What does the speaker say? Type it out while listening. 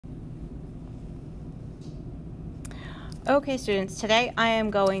Okay, students, today I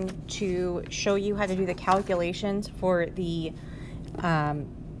am going to show you how to do the calculations for the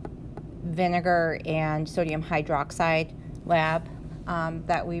vinegar and sodium hydroxide lab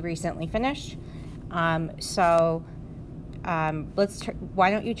that we recently finished. Why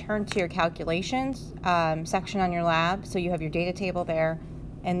don't you turn to your calculations section on your lab, so you have your data table there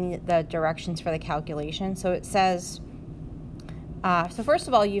and the directions for the calculation. So it says, so first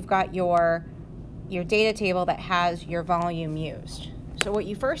of all, you've got your data table that has your volume used. So what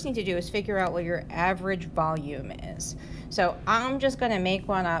you first need to do is figure out what your average volume is. So I'm just going to make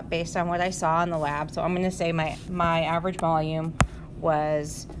one up based on what I saw in the lab. So I'm going to say my average volume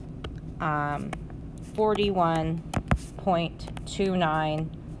was 41.29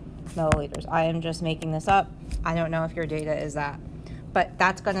 milliliters. I am just making this up. I don't know if your data is that, but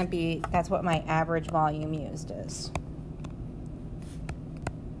that's what my average volume used is.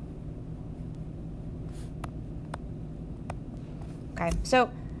 Okay, so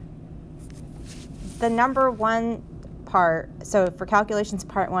the number one part, so for calculations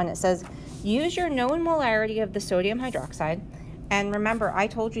part one, it says use your known molarity of the sodium hydroxide. And remember, I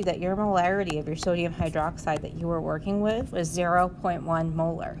told you that your molarity of your sodium hydroxide that you were working with was 0.1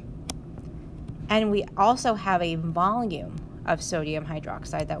 molar. And we also have a volume of sodium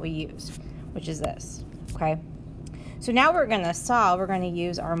hydroxide that we use, which is this, okay? So now we're going to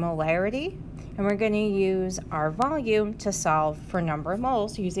use our molarity, and we're going to use our volume to solve for number of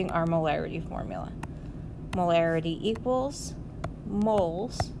moles using our molarity formula. Molarity equals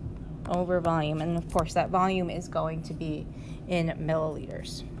moles over volume, and of course that volume is going to be in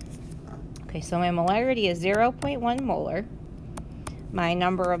milliliters. Okay, so my molarity is 0.1 molar. My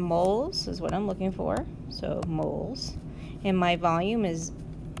number of moles is what I'm looking for, so moles. And my volume is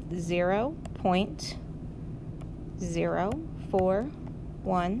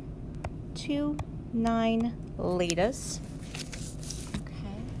 0.04129 liters.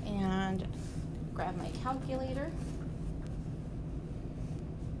 Okay, and grab my calculator.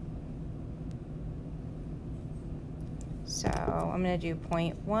 So I'm going to do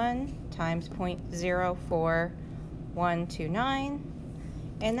 0.1 times 0.04129,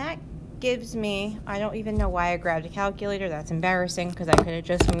 and that gives me, I don't even know why I grabbed a calculator. That's embarrassing because I could have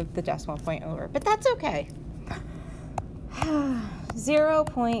just moved the decimal point over, but that's okay.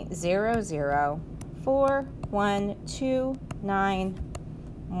 0.004129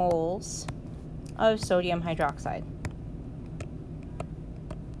 moles of sodium hydroxide.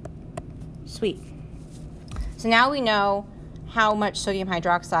 Sweet. So now we know how much sodium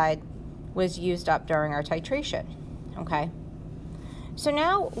hydroxide was used up during our titration, okay? So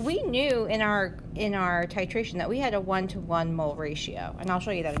now we knew in our titration that we had a 1-to-1 mole ratio, and I'll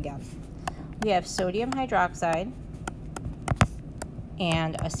show you that again. We have sodium hydroxide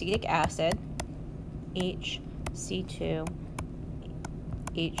and acetic acid,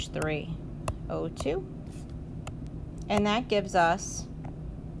 HC2H3O2, and that gives us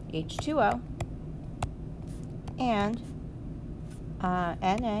H2O and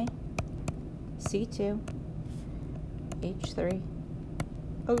NaC2H3O2.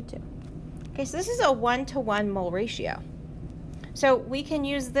 Okay, so this is a 1-to-1 mole ratio. So we can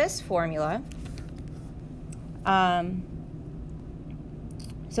use this formula.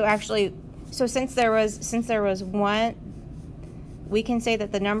 So since there was one, we can say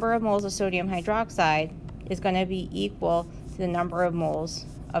that the number of moles of sodium hydroxide is going to be equal to the number of moles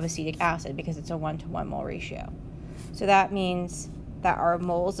of acetic acid because it's a 1-to-1 mole ratio. So that means that our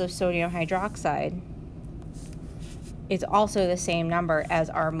moles of sodium hydroxide is also the same number as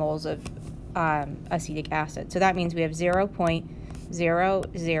our moles of acetic acid. So that means we have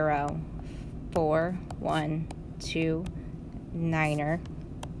 0.00419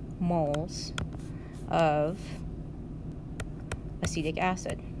 moles of acetic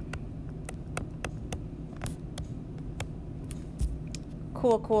acid.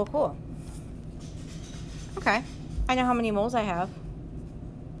 Cool, cool, cool. Okay, I know how many moles I have.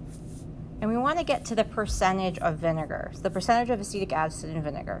 And we want to get to the percentage of vinegar, so the percentage of acetic acid in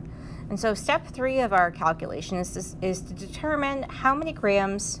vinegar. And so step 3 of our calculation is to determine how many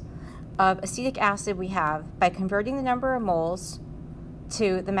grams of acetic acid we have by converting the number of moles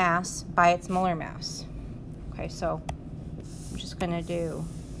to the mass by its molar mass. Okay, so I'm just going to do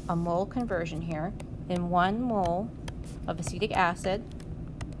a mole conversion here. In 1 mole of acetic acid,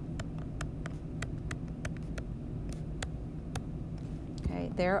 okay,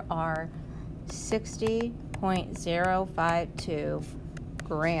 there are 60.052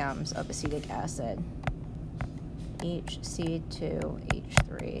 grams of acetic acid,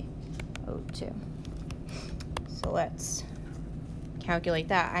 HC2H3O2. So let's calculate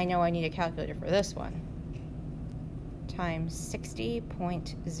that. I know I need a calculator for this one. times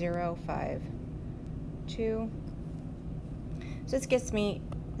 60.052. So this gets me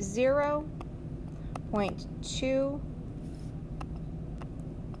 0.24.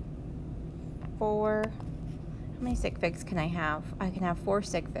 How many sig figs can I have? I can have 4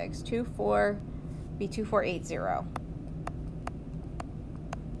 sig figs. 2480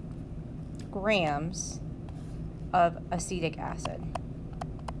 grams of acetic acid.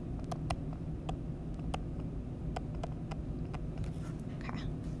 Okay.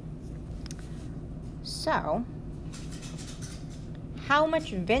 So, how much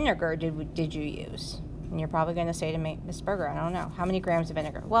vinegar did you use? And you're probably going to say to me, Miss Berger, I don't know. How many grams of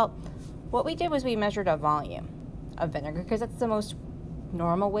vinegar? Well, what we did was we measured a volume of vinegar because that's the most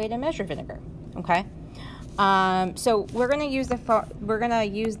normal way to measure vinegar. Okay. So we're going to use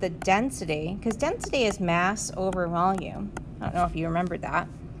the density, because density is mass over volume. I don't know if you remembered that,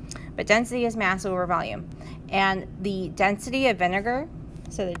 but density is mass over volume. And the density of vinegar,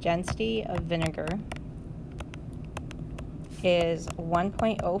 so the density of vinegar is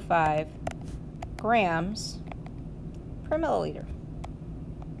 1.05 grams per milliliter.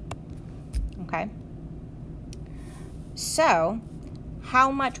 Okay. So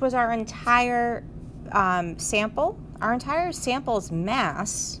how much was our entire sample? Our entire sample's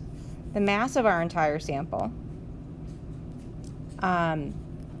mass, the mass of our entire sample,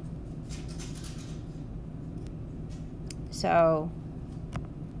 so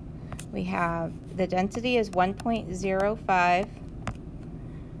we have the density is 1.05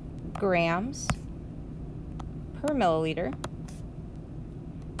 grams per milliliter.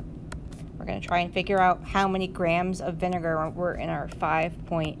 We're going to try and figure out how many grams of vinegar were in our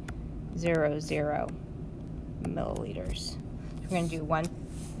 5.00 milliliters. So we're going to do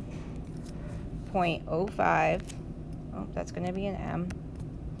 1.05. Oh, that's going to be an M.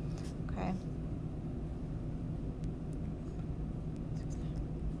 Okay.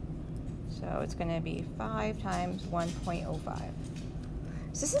 So it's going to be 5 times 1.05.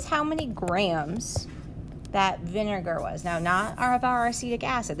 So this is how many grams that vinegar was. Now, not of our acetic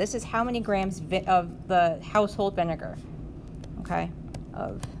acid. This is how many grams of the household vinegar, okay,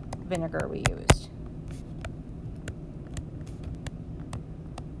 of vinegar we used.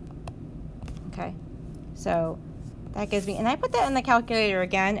 Okay, so that gives me, and I put that in the calculator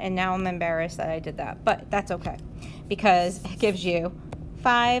again, and now I'm embarrassed that I did that, but that's okay, because it gives you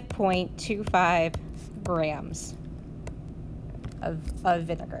 5.25 grams of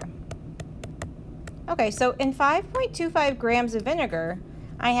vinegar. Okay, so in 5.25 grams of vinegar,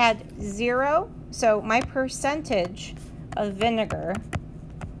 I had 0, so my percentage of vinegar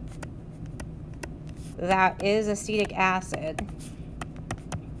that is acetic acid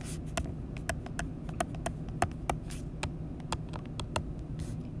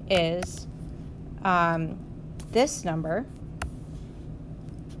is this number,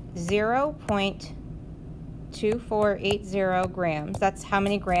 0.2480 grams. That's how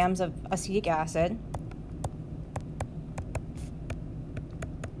many grams of acetic acid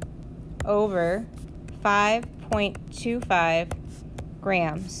over 5.25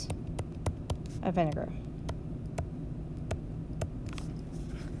 grams of vinegar.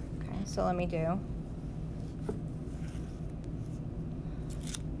 Okay, so let me do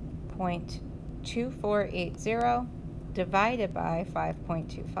 0.2480 divided by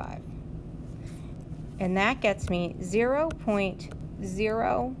 5.25. And that gets me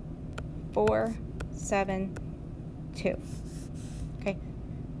 0.0472. Okay,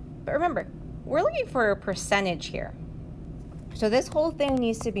 but remember, we're looking for a percentage here. So this whole thing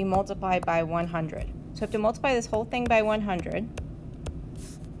needs to be multiplied by 100. So I have to multiply this whole thing by 100.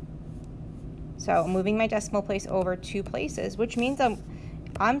 So I'm moving my decimal place over 2 places, which means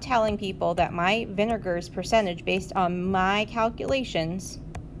I'm telling people that my vinegar's percentage based on my calculations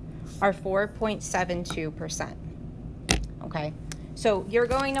are 4.72%. Okay, so you're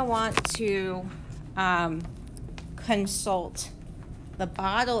going to want to consult the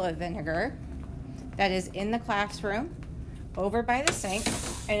bottle of vinegar that is in the classroom over by the sink,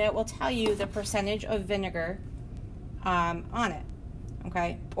 and it will tell you the percentage of vinegar on it.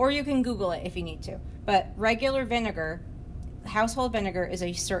 Okay, or you can Google it if you need to, but regular vinegar, household vinegar, is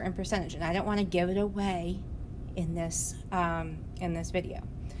a certain percentage, and I don't want to give it away in this video.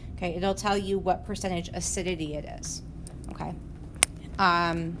 Okay, it'll tell you what percentage acidity it is. Okay,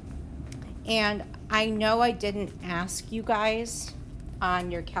 and I know I didn't ask you guys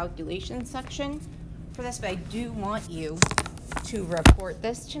on your calculation section for this, but I do want you to report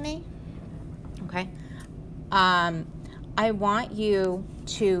this to me. Okay, I want you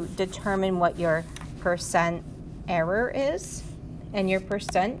to determine what your percent error is, and your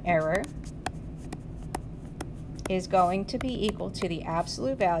percent error is going to be equal to the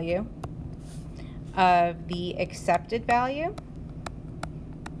absolute value of the accepted value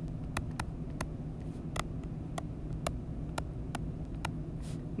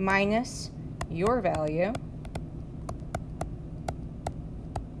minus your value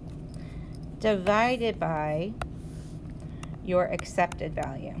divided by your accepted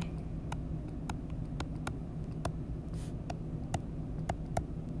value.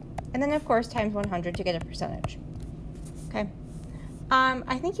 And then, of course, times 100 to get a percentage. Okay.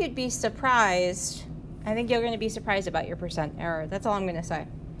 I think you'd be surprised. I think you're going to be surprised about your percent error. That's all I'm going to say.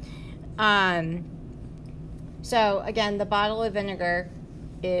 So, again, the bottle of vinegar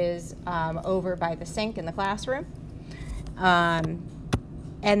is over by the sink in the classroom.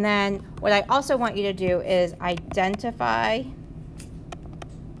 And then what I also want you to do is identify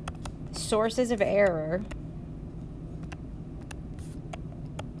sources of error,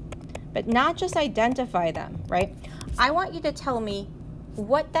 but not just identify them, right? I want you to tell me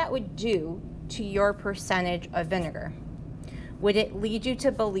what that would do to your percentage of vinegar. Would it lead you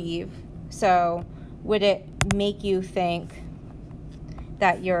to believe, so would it make you think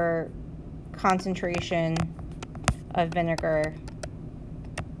that your concentration of vinegar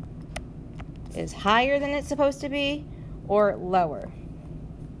is higher than it's supposed to be or lower?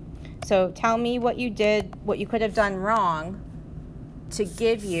 So tell me what you did, what you could have done wrong to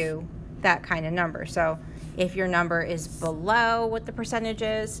give you that kind of number. So if your number is below what the percentage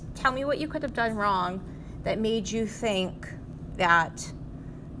is, tell me what you could have done wrong that made you think that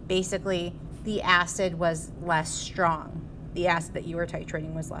basically the acid was less strong. The acid that you were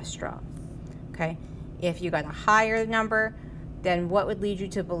titrating was less strong. Okay? If you got a higher number, then what would lead you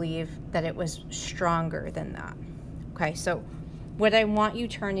to believe that it was stronger than that? Okay, so what I want you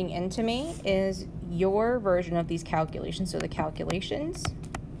turning into me is your version of these calculations. So the calculations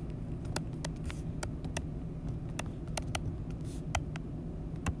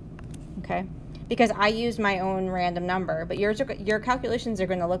okay? Because I used my own random number, but your calculations are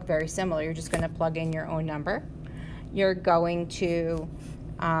going to look very similar. You're just going to plug in your own number. You're going to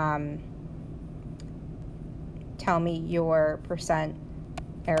tell me your percent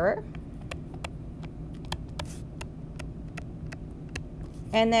error.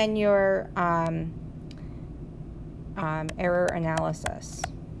 And then your error analysis.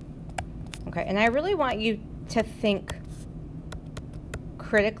 Okay, and I really want you to think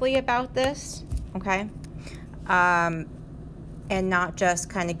critically about this, okay? And not just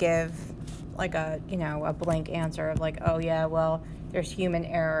kind of give like a, you know, a blank answer of like, oh yeah, well, there's human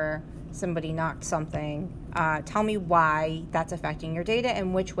error, somebody knocked something. Tell me why that's affecting your data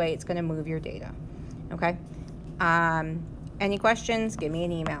and which way it's going to move your data, okay? Any questions, give me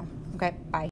an email. Okay, bye.